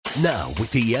Now, with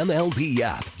the MLB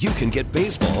app, you can get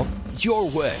baseball your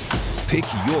way. Pick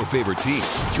your favorite team,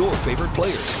 your favorite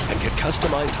players, and get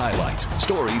customized highlights,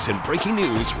 stories, and breaking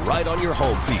news right on your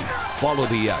home feed. Follow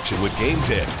the action with Game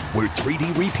 10, where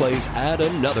 3D replays add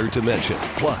another dimension.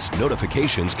 Plus,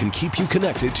 notifications can keep you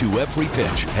connected to every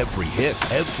pitch, every hit,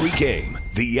 every game.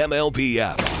 The MLB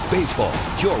app. Baseball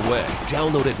your way.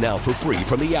 Download it now for free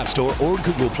from the App Store or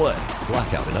Google Play.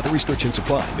 Blackout and other restrictions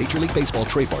apply. Major League Baseball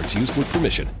trademarks used with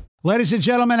permission. Ladies and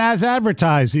gentlemen, as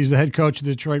advertised, he's the head coach of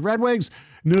the Detroit Red Wings,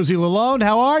 Derek Lalonde.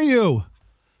 How are you?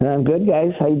 I'm good,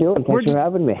 guys. How you doing? Thanks for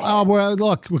having me. Well,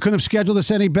 look, we couldn't have scheduled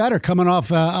this any better. Coming off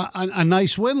a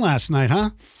nice win last night, huh?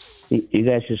 You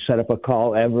guys should set up a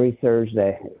call every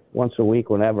Thursday, once a week,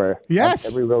 whenever. Yes.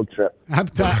 Every road trip.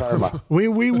 We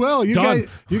will. You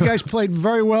guys played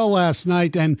very well last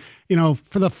night, and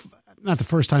for not the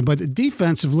first time, but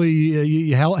defensively,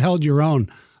 you held your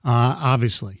own.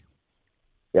 Obviously.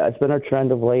 Yeah, it's been our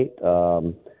trend of late.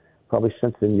 Probably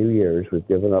since the New Year's, we've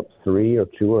given up 3 or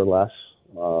 2 or less.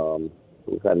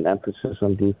 We've had an emphasis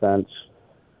on defense.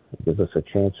 It gives us a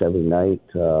chance every night.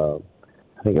 I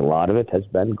think a lot of it has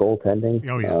been goaltending.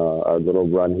 Oh, yeah. Our little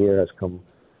run here has come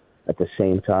at the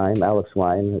same time. Alex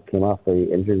Lyon came off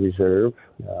the injured reserve.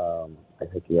 I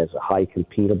think he has a high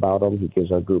compete about him. He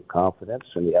gives our group confidence,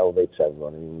 and he elevates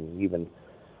everyone.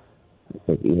 I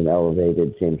think even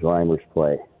elevated James Reimer's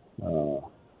play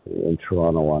in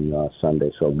Toronto on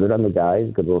Sunday. So good on the guys.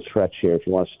 Good little stretch here. If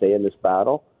you want to stay in this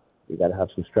battle, you got to have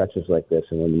some stretches like this,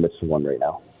 and we're in the midst of one right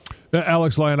now.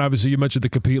 Alex Lyon, obviously, you mentioned the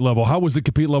compete level. How was the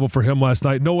compete level for him last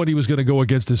night, knowing he was going to go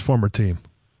against his former team?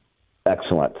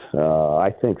 Excellent.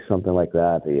 I think something like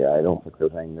that, I don't think there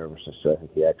was any nervousness. I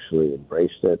think he actually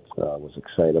embraced it, was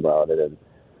excited about it, and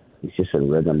he's just in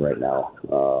rhythm right now.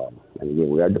 And again,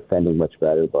 we are defending much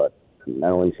better, but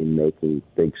not only is he making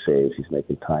big saves, he's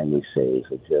making timely saves.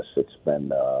 It's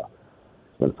been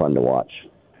fun to watch.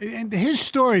 And his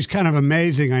story is kind of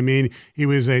amazing. I mean, he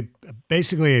was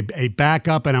basically a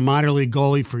backup and a minor league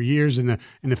goalie for years in the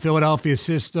Philadelphia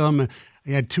system.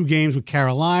 He had 2 games with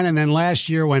Carolina, and then last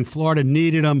year when Florida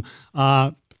needed him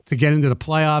to get into the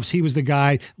playoffs, he was the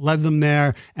guy, led them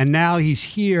there, and now he's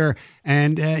here,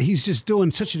 and he's just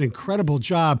doing such an incredible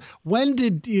job. When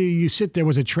did you sit there?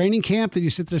 Was it training camp that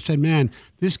you sit there and said, man,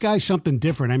 this guy's something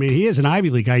different? I mean, he is an Ivy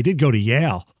League guy. He did go to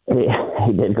Yale. He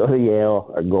did go to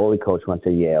Yale. Our goalie coach went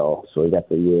to Yale, so he got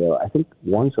the Yale. I think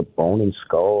one's a bone and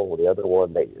skull. The other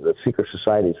one, the secret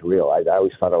society is real. I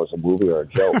always thought it was a movie or a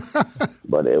joke,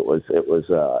 but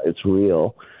it's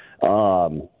real.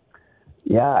 The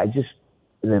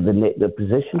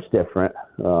position's different.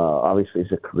 Obviously,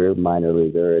 it's a career minor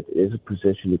leaguer. It is a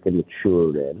position you can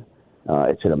mature in.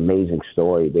 It's an amazing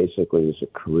story. Basically, he's a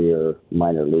career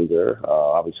minor leaguer.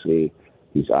 Obviously,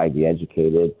 he's Ivy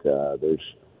educated. There's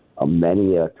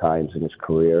many times in his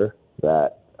career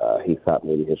that he thought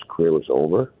maybe his career was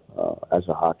over as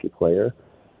a hockey player.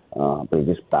 But he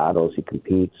just battles. He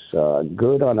competes.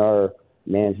 Good on our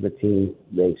management team.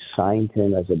 They signed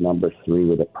him as a number 3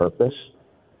 with a purpose.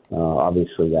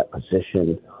 Obviously, that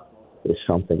position is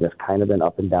something that's kind of been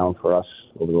up and down for us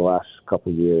over the last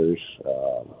couple of years.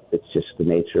 It's just the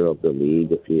nature of the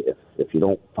league. If you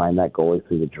don't find that goalie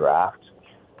through the draft,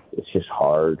 it's just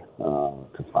hard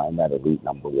to find that elite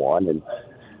number 1. And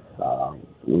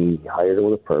we hired him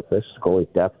with a purpose. Goalie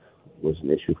depth was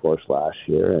an issue for us last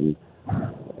year, and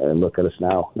look at us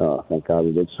now. Thank God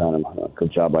we did sign him.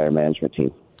 Good job by our management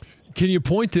team. Can you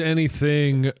point to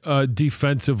anything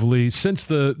defensively since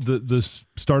the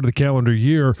start of the calendar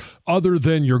year, other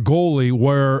than your goalie,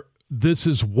 where this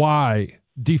is why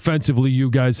defensively you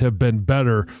guys have been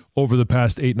better over the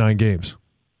past 8-9 games?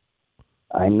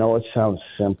 I know it sounds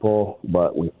simple,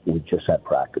 but we just had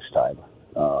practice time.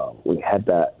 We had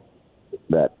that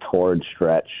torrid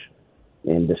stretch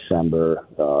in December.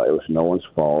 It was no one's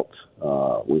fault.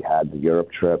 We had the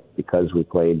Europe trip because we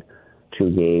played 2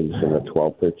 games in a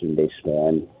 12, 13-day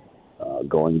span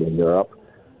going to Europe.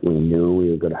 We knew we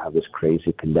were going to have this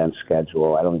crazy condensed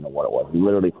schedule. I don't even know what it was. We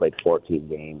literally played 14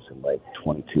 games in like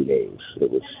 22 days. It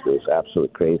was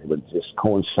absolutely crazy, but it just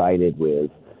coincided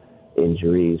with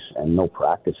injuries and no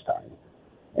practice time.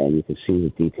 And you can see the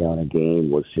detail in the game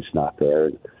was just not there.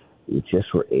 We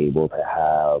just were able to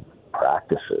have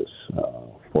practices,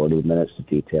 40 minutes to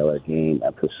detail our game,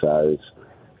 emphasize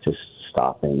just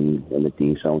stopping in the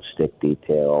D zone, stick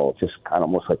detail, just kind of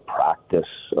almost like practice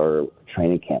or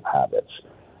training camp habits.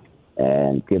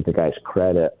 And give the guys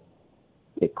credit,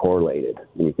 it correlated.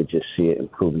 And you could just see it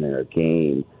improving in our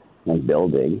game and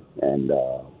building. And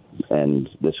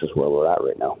this is where we're at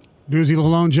right now. Newsy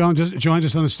Lalonde joins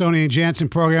us on the Stoney and Jansen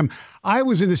program. I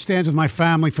was in the stands with my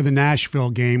family for the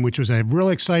Nashville game, which was a real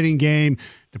exciting game.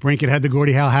 DeBrincat had the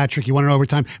Gordie Howe hat trick. He won in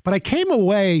overtime. But I came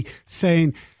away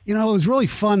saying, it was really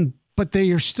fun, but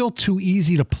they are still too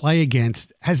easy to play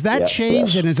against. Has that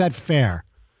changed, and is that fair?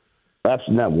 That's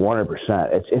not 100%.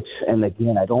 It's and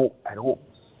again, it was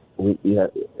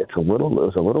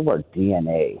a little of our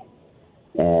DNA.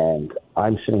 And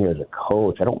I'm sitting here as a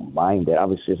coach. I don't mind it.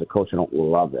 Obviously, as a coach, I don't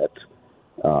love it.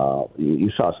 You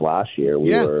saw us last year.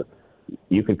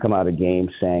 You can come out of game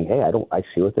saying, "Hey, I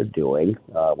see what they're doing."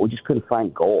 We just couldn't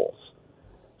find goals.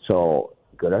 So,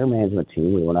 good on our management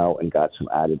team. We went out and got some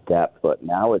added depth. But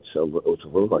now it's a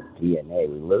little of our DNA.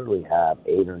 We literally have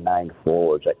 8 or 9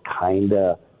 forwards that kind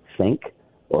of think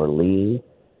or lean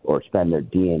or spend their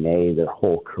DNA their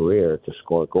whole career to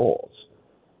score goals.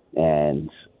 And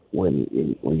when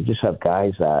you just have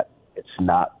guys that it's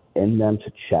not in them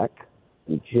to check,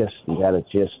 you got to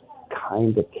just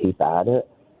kind of keep at it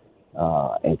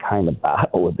and kind of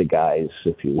battle with the guys,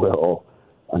 if you will,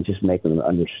 on just making them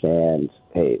understand,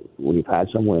 hey, we've had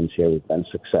some wins here, we've been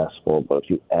successful, but if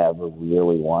you ever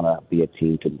really want to be a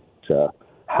team to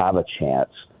have a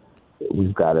chance,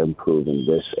 we've got to improve in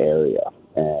this area.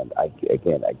 And I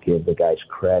give the guys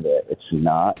credit. It's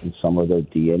not in some of their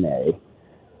DNA.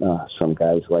 Some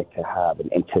guys like to have an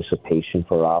anticipation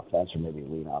for offense or maybe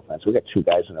lean offense. We got 2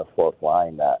 guys in our fourth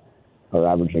line that are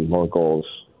averaging more goals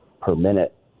per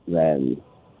minute than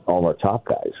all of our top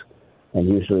guys. And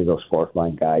usually those fourth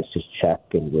line guys just check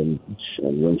and win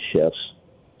shifts.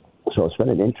 So it's been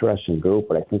an interesting group,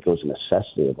 but I think it was a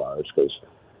necessity of ours because,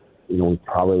 we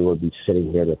probably would be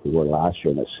sitting here like we were last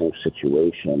year in the same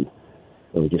situation.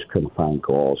 And we just couldn't find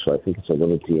goals. So I think it's a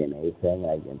little DNA thing.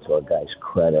 And to our guys'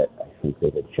 credit, I think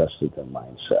they've adjusted their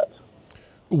mindset.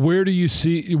 Where do you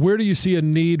see a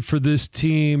need for this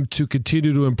team to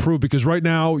continue to improve? Because right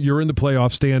now you're in the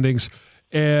playoff standings,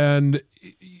 and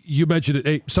you mentioned it.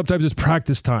 Hey, sometimes it's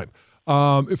practice time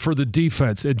for the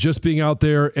defense and just being out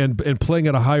there and playing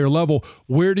at a higher level.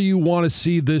 Where do you want to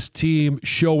see this team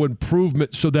show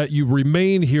improvement so that you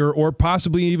remain here or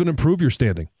possibly even improve your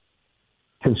standing?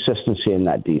 Consistency in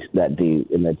that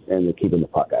and keeping the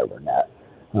puck out of our net.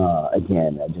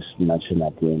 Again, I just mentioned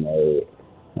that DNA.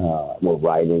 We're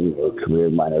riding a career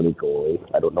minor league goalie.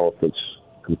 I don't know if it's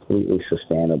completely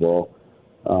sustainable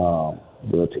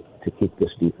to keep this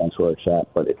defense where it's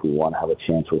at, but if we want to have a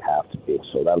chance, we have to be.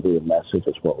 So that'll be the message.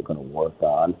 That's what we're going to work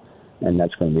on, and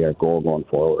that's going to be our goal going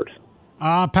forward.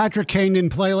 Patrick Kane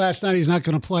didn't play last night. He's not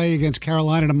going to play against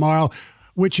Carolina tomorrow,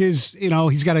 which is,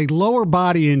 he's got a lower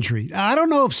body injury. I don't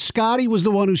know if Scotty was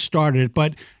the one who started it,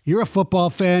 but you're a football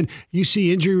fan. You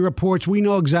see injury reports. We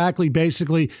know exactly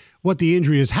basically what the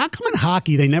injury is. How come in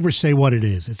hockey they never say what it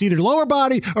is? It's either lower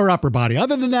body or upper body.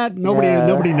 Other than that,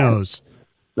 nobody knows.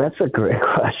 That's a great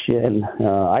question.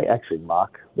 I actually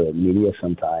mock the media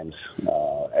sometimes.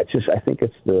 I think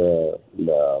it's the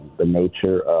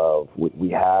nature of we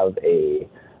have a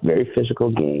very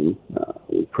physical game.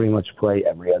 We pretty much play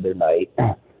every other night.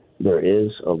 There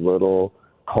is a little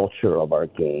culture of our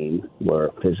game where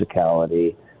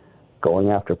physicality, going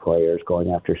after players,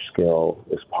 going after skill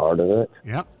is part of it.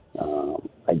 Yep.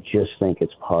 I just think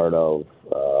it's part of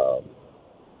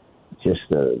just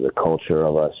the culture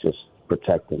of us just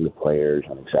protecting the players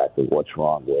and exactly what's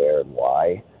wrong where and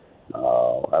why.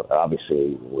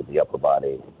 Obviously, with the upper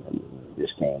body in this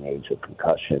day and age of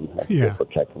concussion,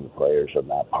 protecting the players on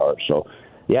that part. So,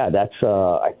 that's.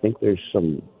 I think there's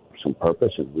some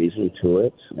purpose and reason to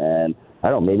it, and I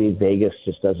don't know. Maybe Vegas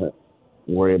just doesn't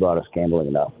worry about us gambling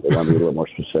enough. They want to be a little more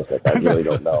specific. I really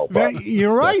don't know. But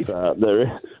you're right.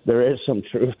 There is some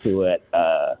truth to it.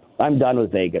 I'm done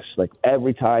with Vegas. Like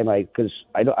every time because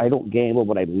I don't gamble,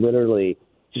 but I literally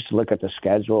just look at the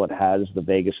schedule. It has the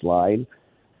Vegas line.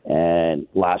 And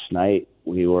last night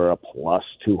we were a plus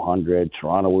 200.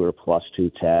 Toronto we were plus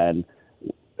 210.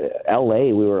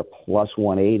 LA we were a plus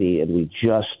 180, and we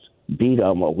just beat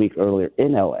them a week earlier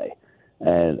in LA.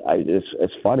 And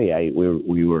it's funny. I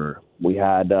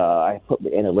put the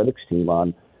analytics team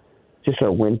on just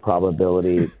our win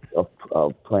probability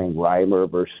of playing Reimer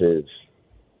versus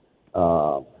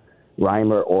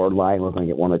Reimer or Line. We're going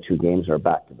to get 1 or 2 games that are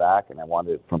back to back, and I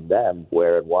wanted it from them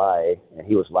where and why. And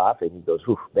he was laughing. He goes,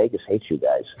 "Oof, Vegas hates you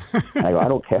guys." And I go, "I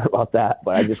don't care about that,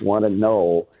 but I just want to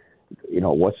know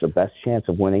what's the best chance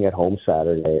of winning at home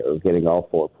Saturday or getting all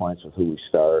 4 points with who we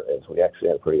start? And so we actually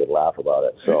had a pretty good laugh about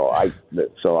it. So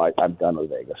I'm done with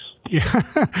Vegas. Yeah.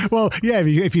 Well, yeah,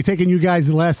 if you're taking you guys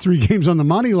the last 3 games on the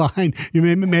money line, you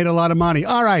made a lot of money.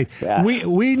 All right. Yeah.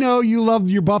 We know you love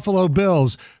your Buffalo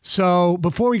Bills. So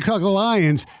before we talk the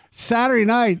Lions, Saturday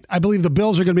night, I believe the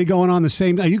Bills are going to be going on the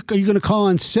same. Are you going to call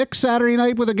on 6 Saturday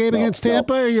night with a game against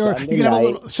Tampa? Or you're going to have a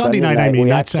little Sunday night? I mean,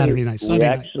 not Saturday night. Sunday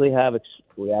night.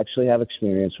 We actually have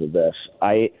experience with this.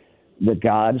 The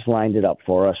gods lined it up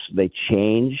for us. They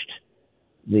changed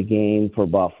the game for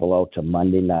Buffalo to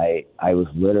Monday night. I was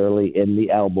literally in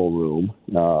the elbow room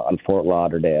on Fort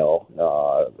Lauderdale,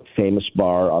 famous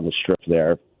bar on the strip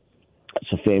there.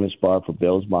 It's a famous bar for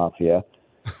Bills Mafia.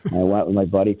 I went with my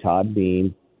buddy Todd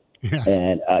Bean. Yes.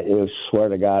 And it was, swear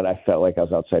to God, I felt like I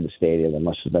was outside the stadium. There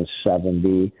must have been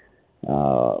 70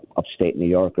 upstate New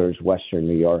Yorkers, Western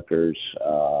New Yorkers.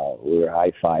 We were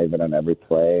high-fiving on every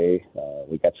play.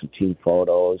 We got some team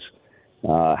photos.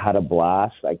 Had a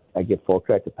blast. I give full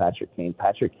credit to Patrick Kane.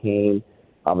 Patrick Kane,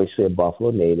 obviously a Buffalo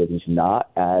native. He's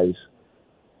not as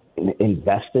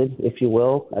invested, if you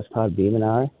will, as Todd Beam and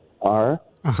I are.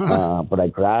 But I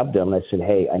grabbed him and I said,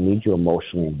 hey, I need you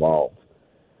emotionally involved.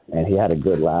 And he had a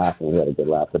good laugh, and we had a good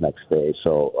laugh the next day.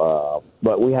 So,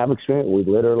 but we have experience. We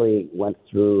literally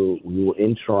we were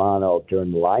in Toronto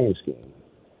during the Lions game.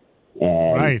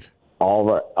 And right. All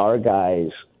of our guys,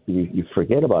 you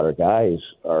forget about our guys,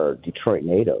 are Detroit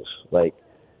natives, like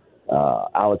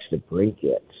Alex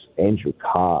DeBrincat, Andrew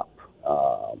Kopp,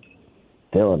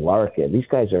 Dylan Larkin. These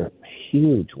guys are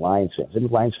huge Lions fans. They've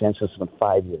been Lions fans since they've been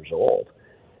 5 years old.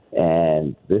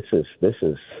 And this is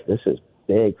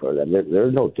big for them.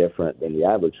 They're no different than the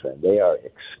average fan. They are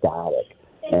ecstatic.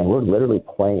 And we're literally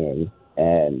playing,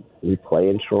 and we play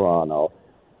in Toronto,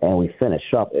 and we finish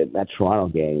up. That Toronto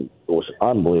game, it was an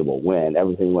unbelievable win.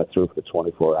 Everything went through for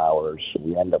 24 hours.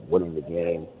 We ended up winning the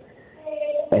game.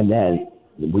 And then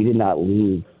we did not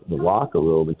leave the locker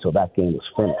room until that game was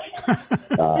finished.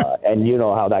 And you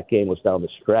know how that game was down the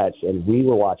stretch. And we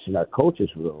were watching our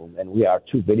coach's room, and our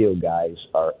 2 video guys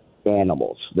are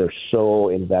animals. They're so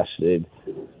invested.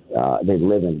 They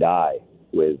live and die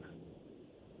with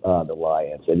the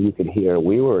Lions. And you could hear,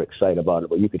 we were excited about it,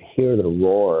 but you could hear the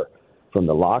roar from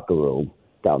the locker room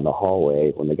down the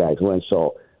hallway when the guys win.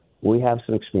 So we have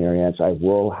some experience. I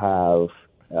will have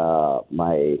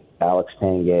my Alex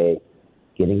Tanguay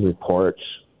getting reports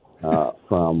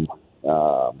from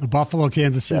the Buffalo,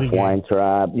 Kansas City game.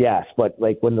 Weintraub. Yes, but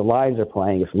like when the Lions are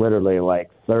playing, it's literally like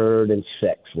 3rd and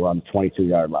 6. We're on the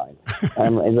 22-yard line.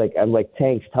 I'm like,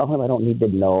 Tanks, tell him I don't need to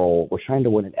know. We're trying to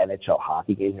win an NHL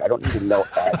hockey game here. I don't need to know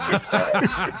everything.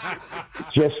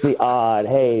 Just the odd,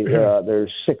 hey,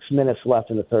 there's 6 minutes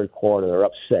left in the 3rd quarter. They're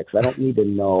up 6. I don't need to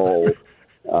know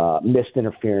missed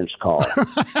interference call.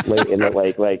 Late in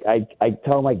the, I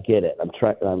tell them I get it.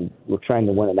 We're trying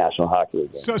to win a National Hockey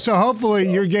League game. So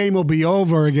hopefully your game will be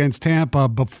over against Tampa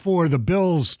before the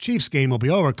Bills-Chiefs game will be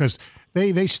over, because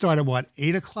they start at what,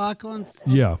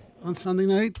 8:00 on Sunday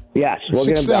night? Yes, we're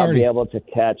going to be able to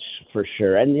catch for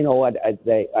sure. And you know what?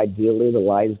 Ideally, the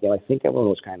Lions game, I think everyone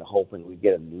was kind of hoping we'd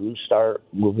get a noon start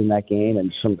moving that game,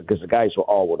 and because the guys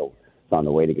all would have found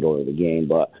a way to get over the game,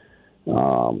 but.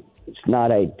 It's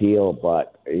not ideal,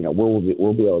 but we'll be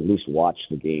able to at least watch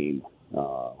the game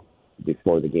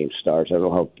before the game starts. I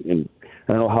don't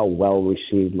know how well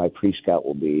received my pre-scout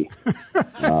will be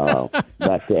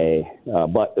that day,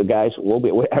 but the guys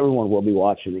everyone will be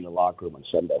watching in the locker room on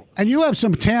Sunday. And you have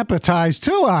some Tampa ties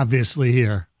too, obviously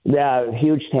here. Yeah,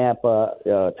 huge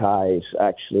Tampa ties.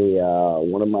 Actually,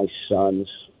 one of my sons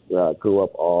grew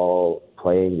up all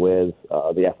playing with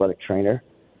the athletic trainer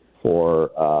for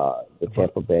the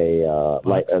Tampa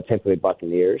Bay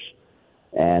Buccaneers,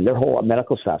 and their whole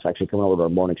medical staff's actually coming over to our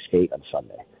morning skate on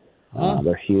Sunday.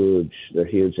 They're huge.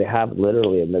 They have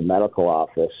literally in the medical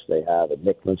office, they have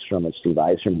Nick Lindstrom and Steve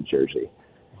Eiser in Jersey.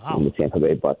 Wow. In the Tampa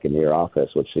Bay Buccaneer office,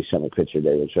 which they sent me a picture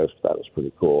today, which I thought was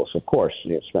pretty cool. So, of course,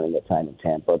 spending the time in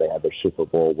Tampa, they had their Super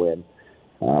Bowl win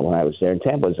when I was there. And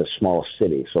Tampa is a small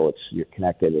city, so you're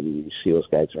connected and you see those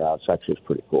guys around. So actually, it's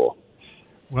pretty cool.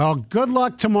 Well, good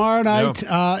luck tomorrow night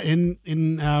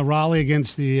in Raleigh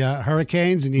against the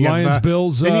Hurricanes. And you Lions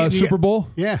Bills Super Bowl?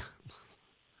 Yeah.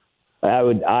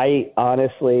 I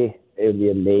honestly, it would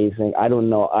be amazing. I don't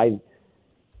know. I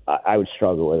would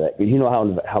struggle with it. You know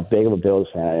how big of a Bills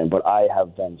fan I am, but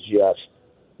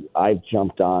I've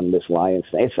jumped on this Lions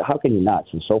thing. How can you not?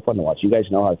 It's been so fun to watch. You guys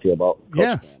know how I feel about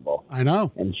Coach Campbell. I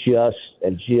know. And just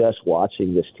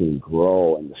watching this team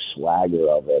grow and the swagger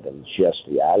of it and just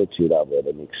the attitude of it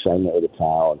and the excitement of the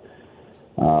town.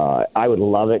 I would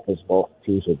love it because both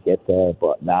teams would get there,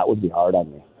 but that would be hard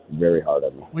on me. Very hard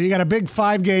on me. Well, you got a big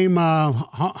 5-game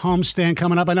homestand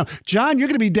coming up. I know, John, you're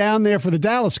going to be down there for the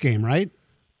Dallas game, right?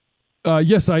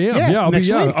 Yes, I am. Yeah, next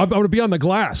week. I'm going to be on the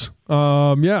glass.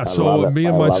 So me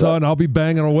and my son, I'll be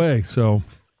banging away. So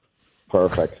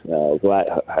perfect. Glad.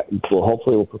 Well,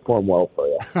 hopefully we'll perform well for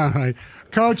you. All right,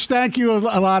 Coach. Thank you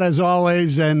a lot as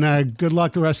always, and good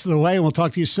luck the rest of the way. And we'll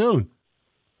talk to you soon.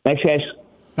 Thanks, guys.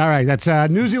 All right, that's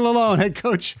Newsy Lalonde, head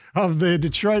coach of the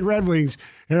Detroit Red Wings,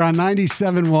 here on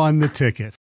 97.1 The Ticket.